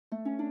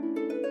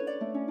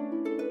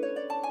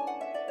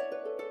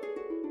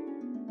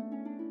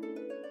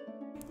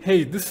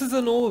Hey, this is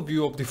an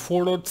overview of the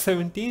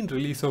 4.17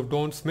 release of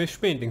DoN's mesh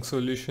painting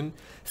solution.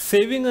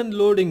 Saving and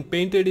loading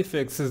painted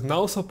effects is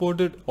now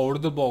supported out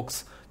of the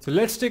box. So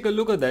let's take a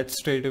look at that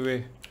straight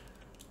away.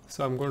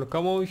 So I'm going to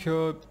come over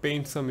here,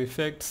 paint some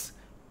effects.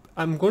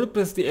 I'm going to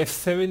press the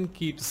F7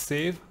 key to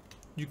save.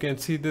 You can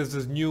see there's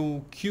this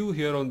new queue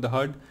here on the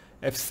HUD.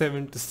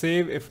 F7 to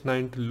save,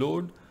 F9 to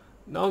load.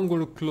 Now I'm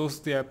going to close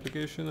the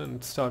application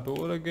and start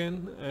over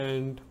again,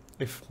 and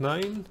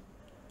F9,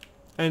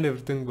 and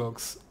everything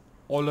works.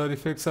 All our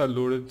effects are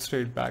loaded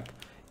straight back.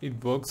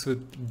 It works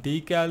with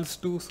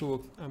decals too,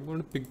 so I'm going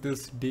to pick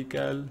this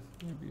decal,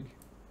 maybe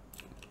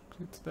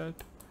it's that.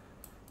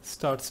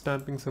 Start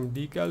stamping some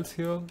decals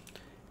here.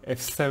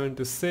 F7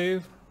 to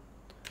save.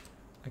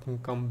 I can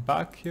come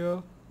back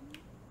here.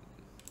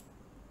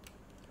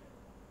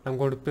 I'm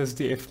going to press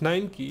the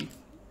F9 key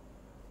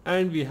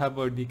and we have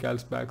our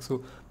decals back.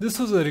 So this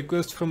was a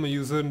request from a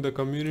user in the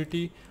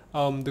community.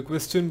 The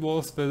question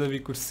was whether we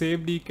could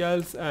save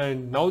decals,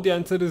 and now the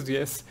answer is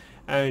yes,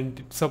 and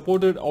it's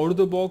supported out of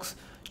the box.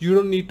 You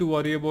don't need to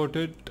worry about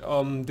it.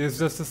 There's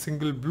just a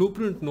single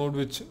blueprint node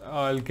which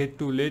I'll get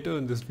to later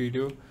in this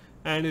video,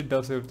 and it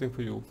does everything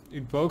for you.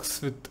 It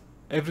works with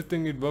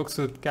everything. It works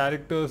with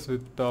characters,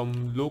 with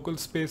local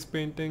space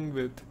painting,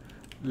 with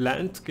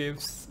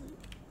landscapes.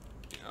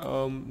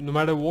 No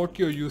matter what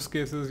your use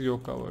cases, you're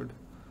covered.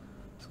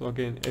 So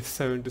again,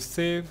 F7 to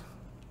save,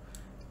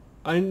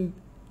 and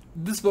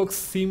this works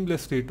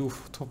seamlessly too.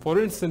 So for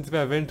instance, if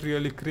I went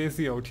really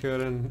crazy out here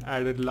and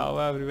added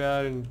lava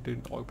everywhere and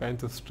did all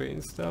kinds of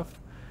strange stuff,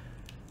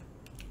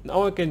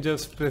 now I can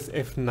just press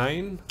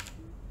F9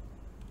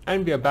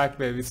 and we are back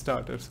where we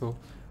started. So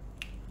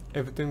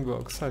everything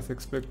works as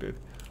expected.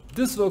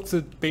 This works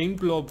with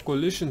paint blob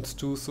collisions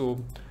too.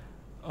 So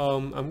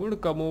I'm going to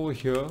come over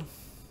here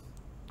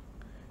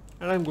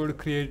and I'm going to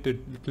create a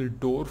little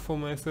door for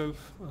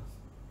myself,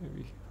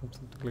 maybe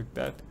something like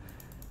that.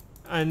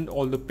 And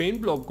all the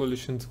paint blob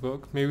collisions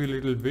work. Maybe a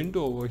little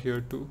window over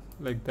here too,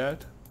 like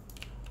that.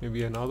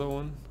 Maybe another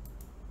one.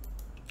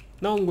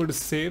 Now I'm going to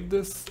save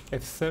this,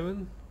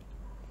 F7.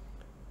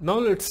 Now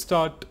let's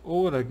start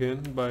over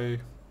again by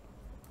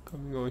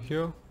coming over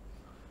here.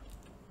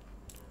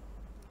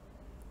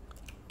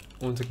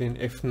 Once again,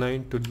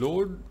 F9 to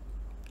load,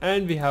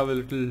 and we have a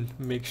little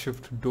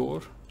makeshift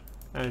door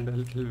and a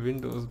little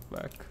windows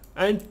back.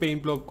 And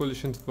paint blob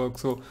collisions work.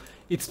 So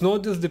it's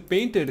not just the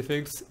painted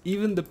effects,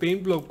 even the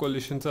paint blob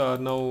collisions are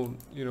now,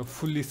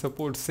 fully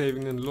support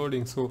saving and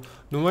loading. So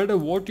no matter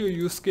what your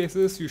use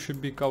cases, you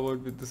should be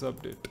covered with this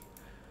update.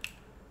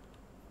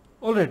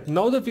 Alright,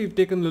 now that we've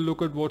taken a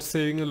look at what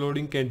saving and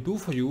loading can do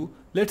for you,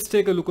 let's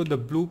take a look at the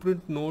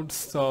blueprint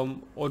nodes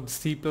or the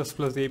C++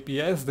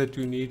 APIs that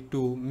you need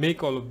to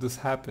make all of this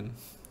happen.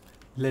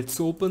 Let's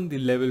open the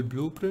level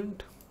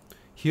blueprint.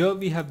 Here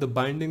we have the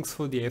bindings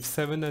for the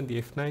F7 and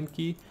the F9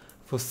 key.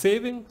 For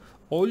saving,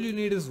 all you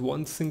need is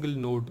one single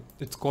node.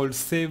 It's called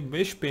save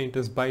mesh paint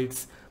as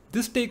bytes.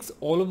 This takes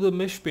all of the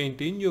mesh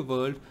paint in your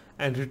world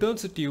and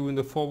returns it to you in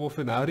the form of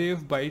an array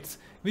of bytes,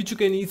 which you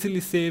can easily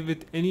save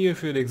with any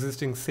of your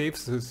existing save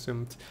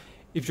systems.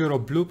 If you're a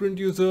blueprint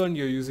user and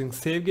you're using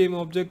save game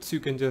objects, you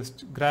can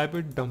just grab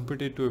it, dump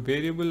it into a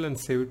variable and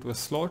save it to a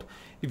slot.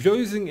 If you're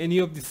using any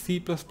of the C++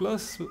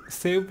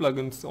 save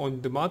plugins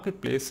on the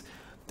marketplace,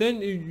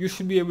 then you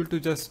should be able to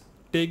just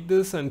take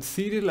this and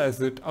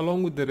serialize it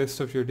along with the rest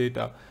of your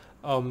data.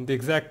 The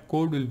exact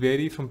code will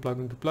vary from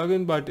plugin to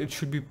plugin, but it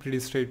should be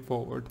pretty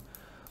straightforward.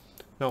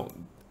 Now,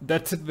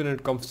 that's it when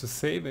it comes to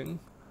saving.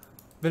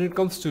 When it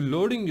comes to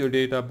loading your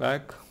data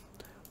back,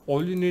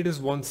 all you need is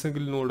one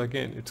single node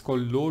again. It's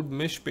called load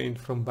mesh paint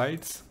from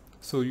bytes.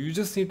 So you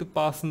just need to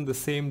pass in the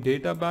same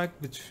data back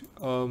which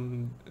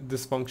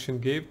this function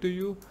gave to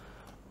you.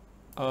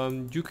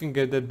 You can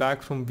get that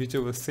back from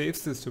whichever save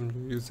system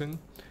you're using.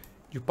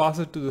 You pass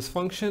it to this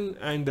function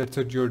and that's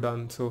it, you're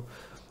done. So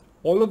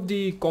all of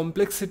the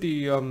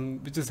complexity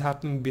which is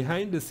happening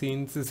behind the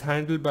scenes is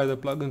handled by the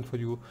plugin for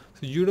you.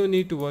 So you don't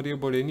need to worry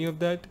about any of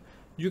that.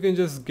 You can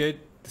just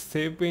get the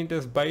save paint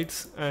as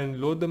bytes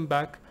and load them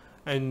back,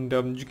 and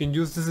you can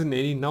use this in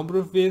any number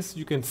of ways.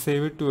 You can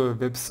save it to a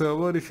web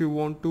server if you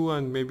want to,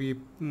 and maybe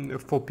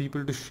for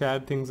people to share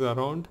things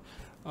around.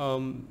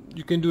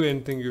 You can do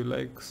anything you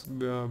like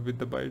with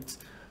the bytes.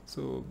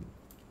 So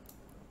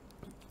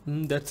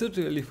that's it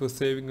really for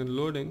saving and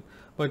loading.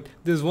 But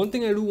there's one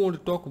thing I do want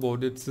to talk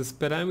about. It's this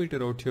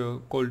parameter out here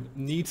called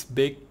needs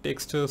baked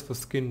textures for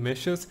skin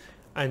meshes,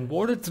 and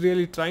what it's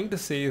really trying to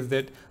say is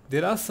that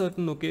there are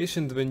certain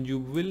occasions when you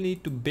will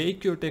need to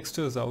bake your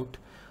textures out.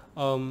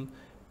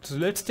 So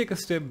let's take a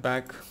step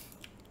back.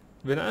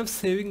 When I'm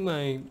saving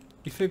my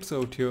effects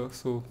out here,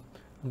 so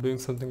I'm doing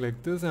something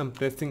like this, I'm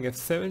pressing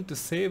F7 to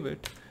save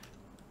it,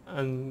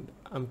 and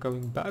I'm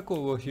coming back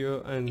over here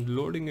and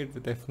loading it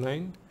with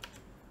F9.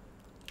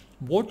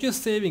 What you're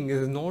saving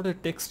is not a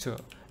texture.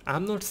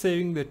 I'm not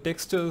saving the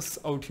textures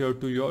out here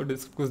to your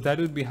disk because that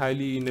would be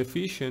highly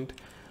inefficient.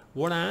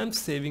 What I am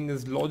saving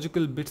is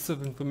logical bits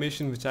of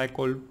information which I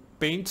call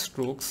paint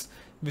strokes,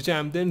 which I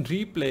am then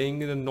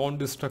replaying in a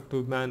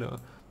non-destructive manner.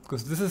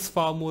 because this is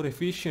far more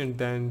efficient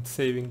than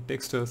saving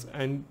textures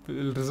and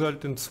will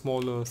result in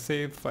smaller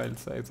save file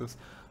sizes.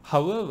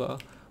 However,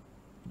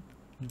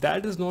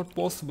 that is not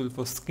possible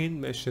for skin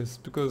meshes,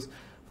 because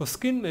for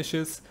skin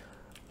meshes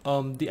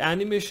the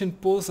animation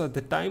pose at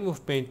the time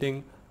of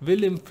painting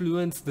will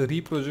influence the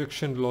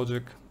reprojection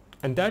logic,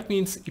 and that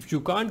means if you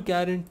can't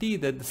guarantee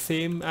that the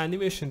same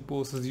animation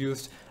pose is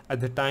used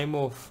at the time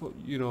of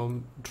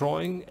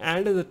drawing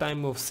and at the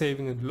time of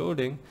saving and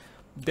loading,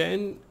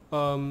 then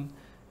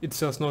it's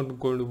just not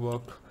going to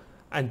work.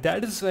 And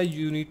that is why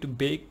you need to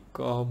bake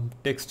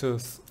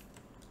textures.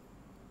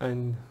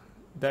 And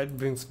that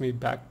brings me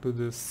back to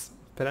this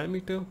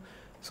parameter.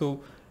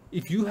 So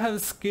if you have a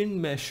skin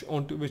mesh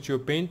onto which you're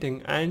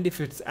painting, and if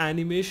its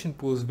animation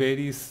pose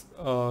varies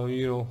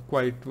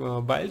quite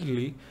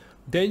wildly,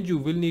 then you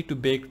will need to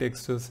bake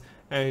textures,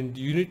 and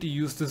you need to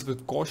use this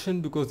with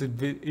caution, because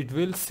it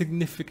will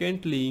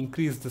significantly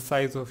increase the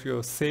size of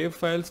your save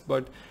files.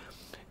 But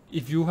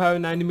if you have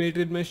an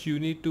animated mesh you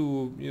need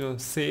to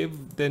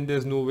save, then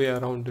there's no way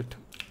around it.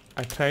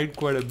 I tried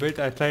quite a bit,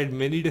 I tried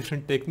many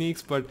different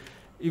techniques, but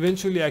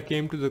eventually I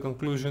came to the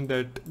conclusion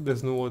that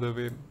there's no other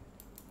way.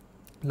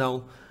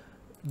 Now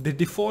the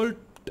default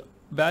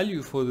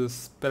value for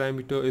this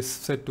parameter is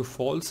set to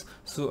false,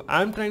 so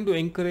I'm trying to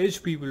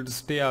encourage people to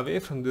stay away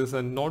from this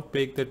and not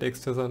bake the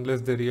textures unless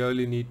they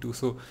really need to.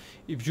 So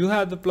if you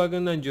have the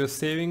plugin and you're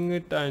saving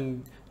it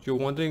and you're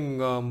wondering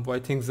why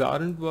things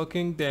aren't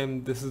working,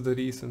 then this is the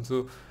reason.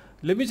 So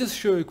let me just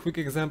show you a quick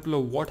example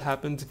of what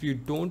happens if you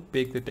don't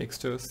bake the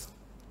textures.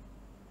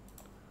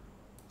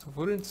 So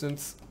for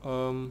instance,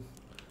 I'm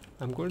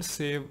going to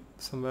save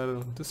somewhere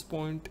around this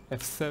point,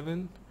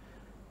 F7.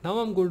 Now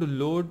I'm going to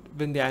load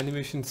when the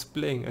animation is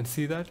playing, and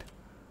see that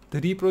the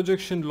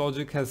reprojection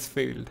logic has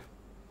failed.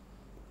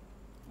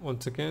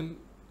 Once again,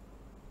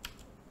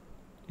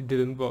 it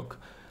didn't work.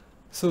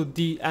 So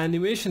the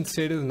animation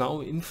state is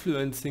now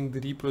influencing the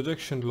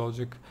reprojection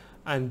logic,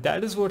 and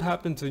that is what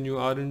happens when you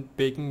aren't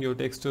baking your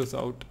textures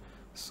out.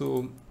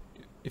 So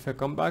if I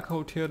come back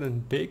out here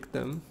and bake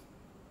them,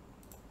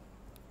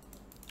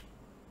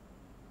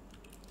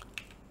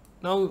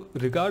 now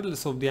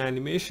regardless of the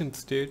animation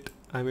state,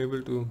 I'm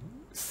able to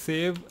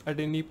save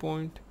at any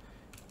point,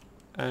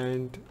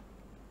 and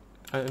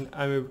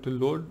I'm able to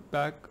load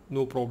back,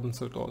 no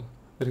problems at all.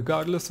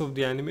 Regardless of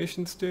the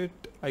animation state,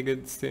 I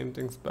get the same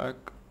things back.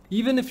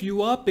 Even if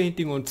you are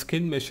painting on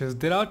skin meshes,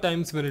 there are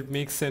times when it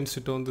makes sense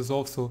to turn this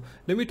off. So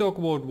let me talk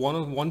about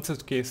one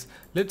such case.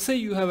 Let's say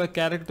you have a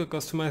character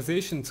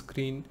customization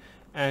screen,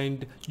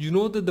 and you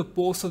know that the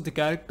pose of the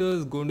character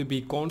is going to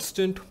be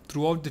constant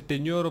throughout the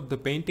tenure of the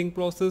painting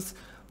process.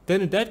 Then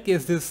in that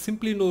case, there's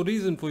simply no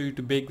reason for you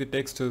to bake the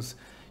textures.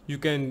 You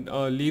can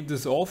leave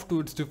this off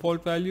to its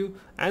default value,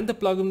 and the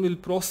plugin will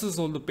process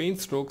all the paint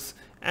strokes,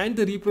 and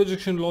the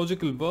reprojection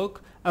logic will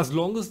work as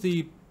long as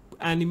the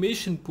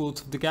animation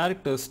pose of the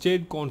character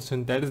stayed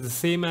constant. That is, the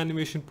same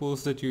animation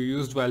pose that you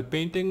used while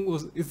painting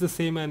is the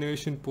same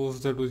animation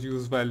pose that was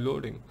used while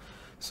loading.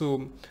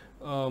 So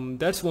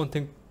that's one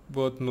thing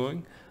worth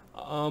knowing.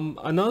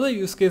 Another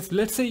use case,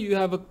 let's say you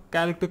have a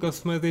character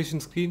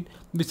customization screen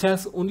which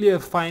has only a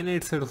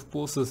finite set of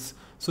poses.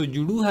 So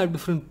you do have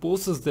different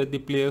poses that the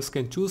players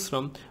can choose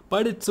from,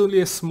 but it's only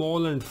a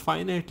small and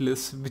finite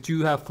list which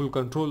you have full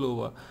control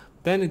over.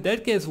 Then in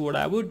that case, what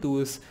I would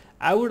do is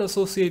I would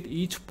associate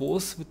each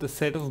pose with a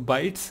set of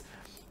bytes.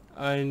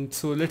 And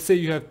so let's say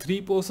you have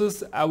 3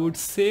 poses, I would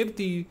save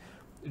the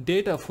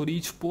data for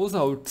each pose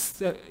out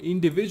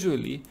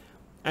individually,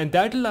 and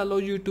that will allow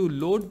you to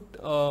load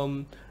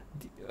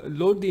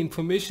the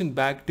information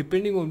back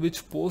depending on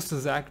which pose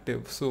is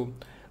active. So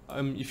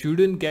if you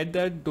didn't get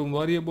that, don't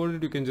worry about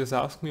it, you can just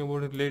ask me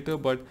about it later.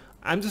 But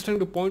I'm just trying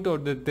to point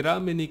out that there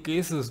are many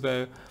cases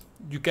where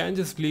you can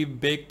just leave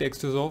baked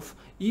textures off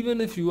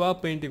even if you are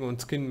painting on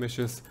skin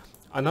meshes.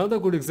 Another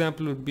good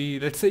example would be,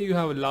 let's say you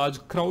have a large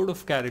crowd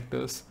of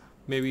characters,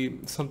 maybe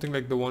something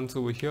like the ones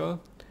over here,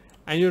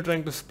 and you're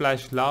trying to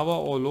splash lava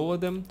all over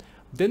them.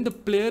 Then the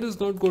player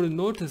is not going to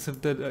notice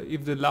if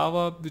the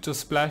lava which was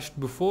splashed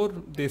before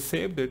they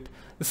saved it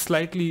is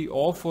slightly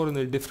off or in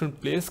a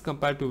different place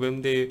compared to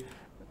when they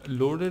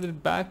loaded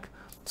it back.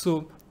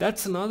 So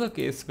that's another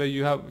case where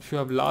if you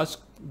have large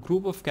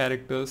group of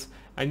characters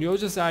and you're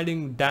just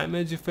adding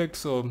damage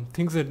effects or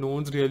things that no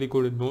one's really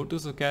going to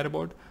notice or care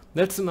about,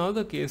 that's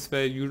another case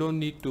where you don't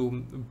need to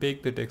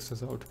bake the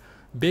textures out.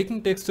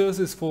 Baking textures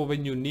is for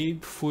when you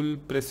need full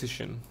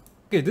precision.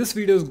 Okay, this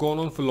video has gone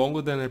on for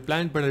longer than I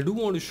planned, but I do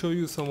want to show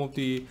you some of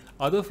the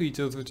other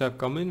features which have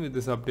come in with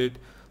this update.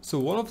 So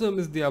one of them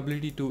is the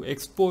ability to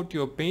export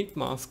your paint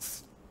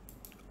masks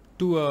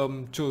to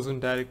a chosen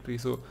directory.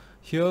 So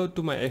here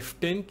to my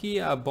F10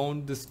 key, I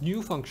bound this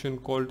new function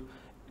called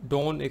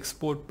DoN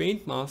export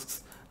paint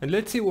masks, and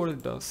let's see what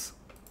it does.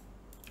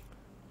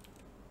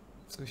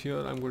 So here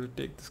I'm going to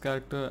take this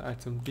character,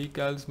 add some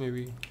decals,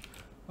 maybe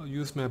I'll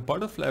use my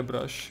butterfly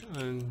brush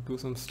and do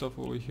some stuff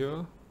over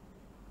here.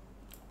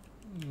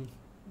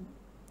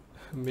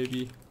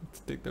 Maybe let's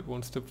take that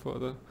one step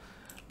further.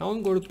 Now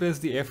I'm going to press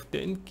the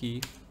F10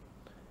 key,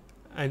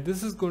 and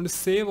this is going to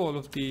save all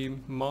of the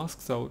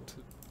masks out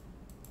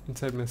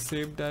inside my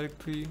save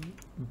directory.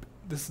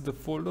 This is the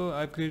folder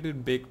I've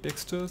created, baked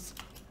textures,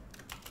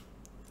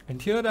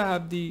 and here I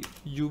have the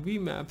UV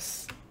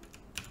maps.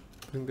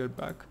 Bring that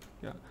back.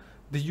 Yeah,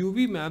 the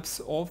UV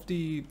maps of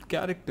the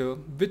character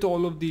with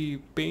all of the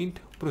paint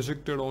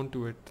projected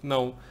onto it.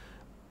 Now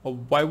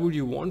why would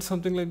you want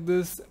something like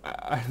this?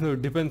 I don't know,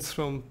 it depends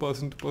from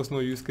person to person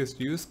or use case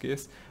to use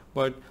case,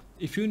 but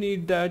if you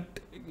need that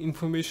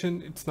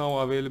information, it's now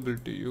available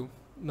to you.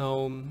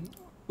 Now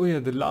oh yeah,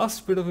 the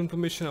last bit of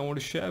information I want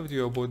to share with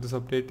you about this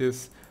update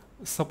is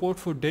support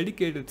for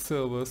dedicated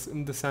servers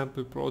in the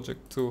sample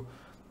project. So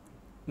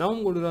now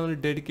I'm going to run a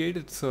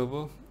dedicated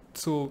server.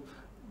 So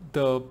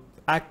the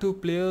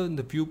active player in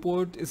the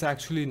viewport is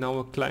actually now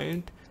a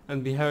client,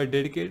 and we have a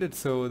dedicated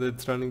server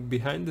that's running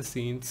behind the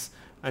scenes,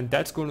 and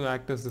that's going to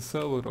act as the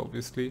server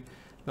obviously.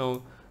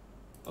 Now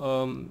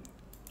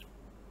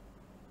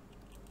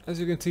as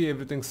you can see,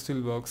 everything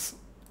still works.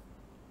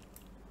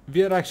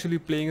 We are actually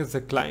playing as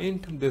the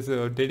client. There's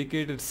a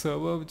dedicated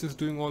server which is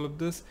doing all of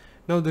this.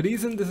 Now the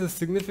reason this is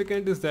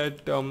significant is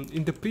that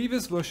in the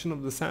previous version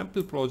of the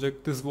sample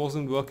project, this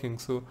wasn't working.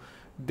 So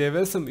there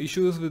were some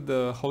issues with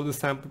how the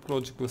sample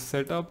project was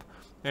set up,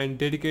 and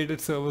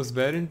dedicated servers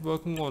weren't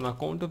working on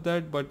account of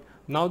that, but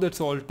now that's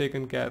all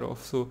taken care of.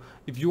 So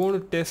if you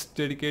want to test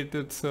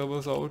dedicated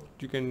servers out,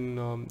 you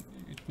can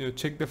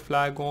check the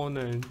flag on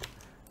and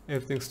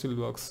everything still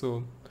works.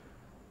 So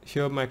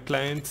here my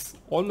clients,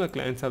 all my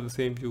clients have the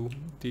same view.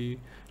 The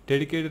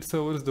dedicated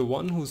server is the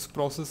one who's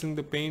processing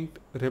the paint,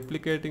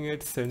 replicating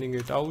it, sending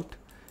it out,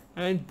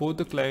 and both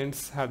the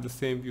clients have the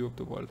same view of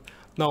the world.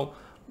 Now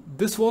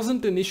this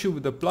wasn't an issue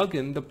with the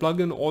plugin. The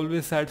plugin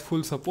always had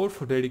full support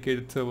for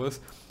dedicated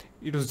servers.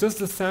 It was just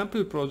the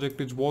sample project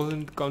which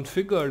wasn't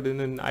configured in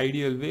an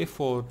ideal way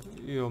for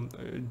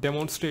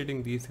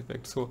demonstrating these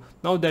effects. So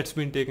now that's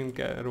been taken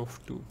care of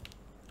too.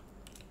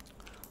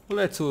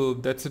 Alright, so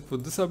that's it for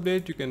this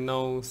update. You can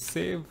now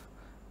save.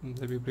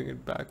 Let me bring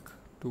it back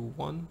to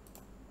 1.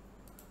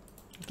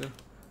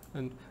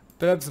 And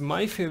perhaps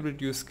my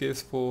favorite use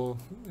case for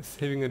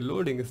saving and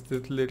loading is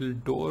this little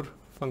door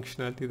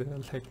functionality that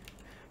I like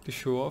to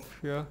show off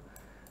here.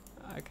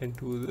 I can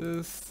do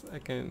this, I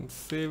can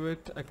save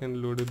it, I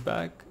can load it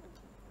back,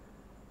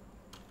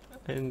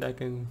 and I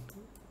can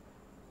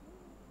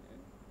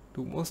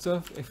do more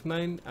stuff.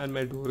 F9 and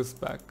my door is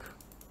back.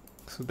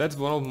 So that's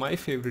one of my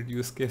favorite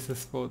use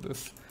cases for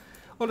this.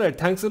 Alright,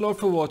 thanks a lot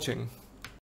for watching.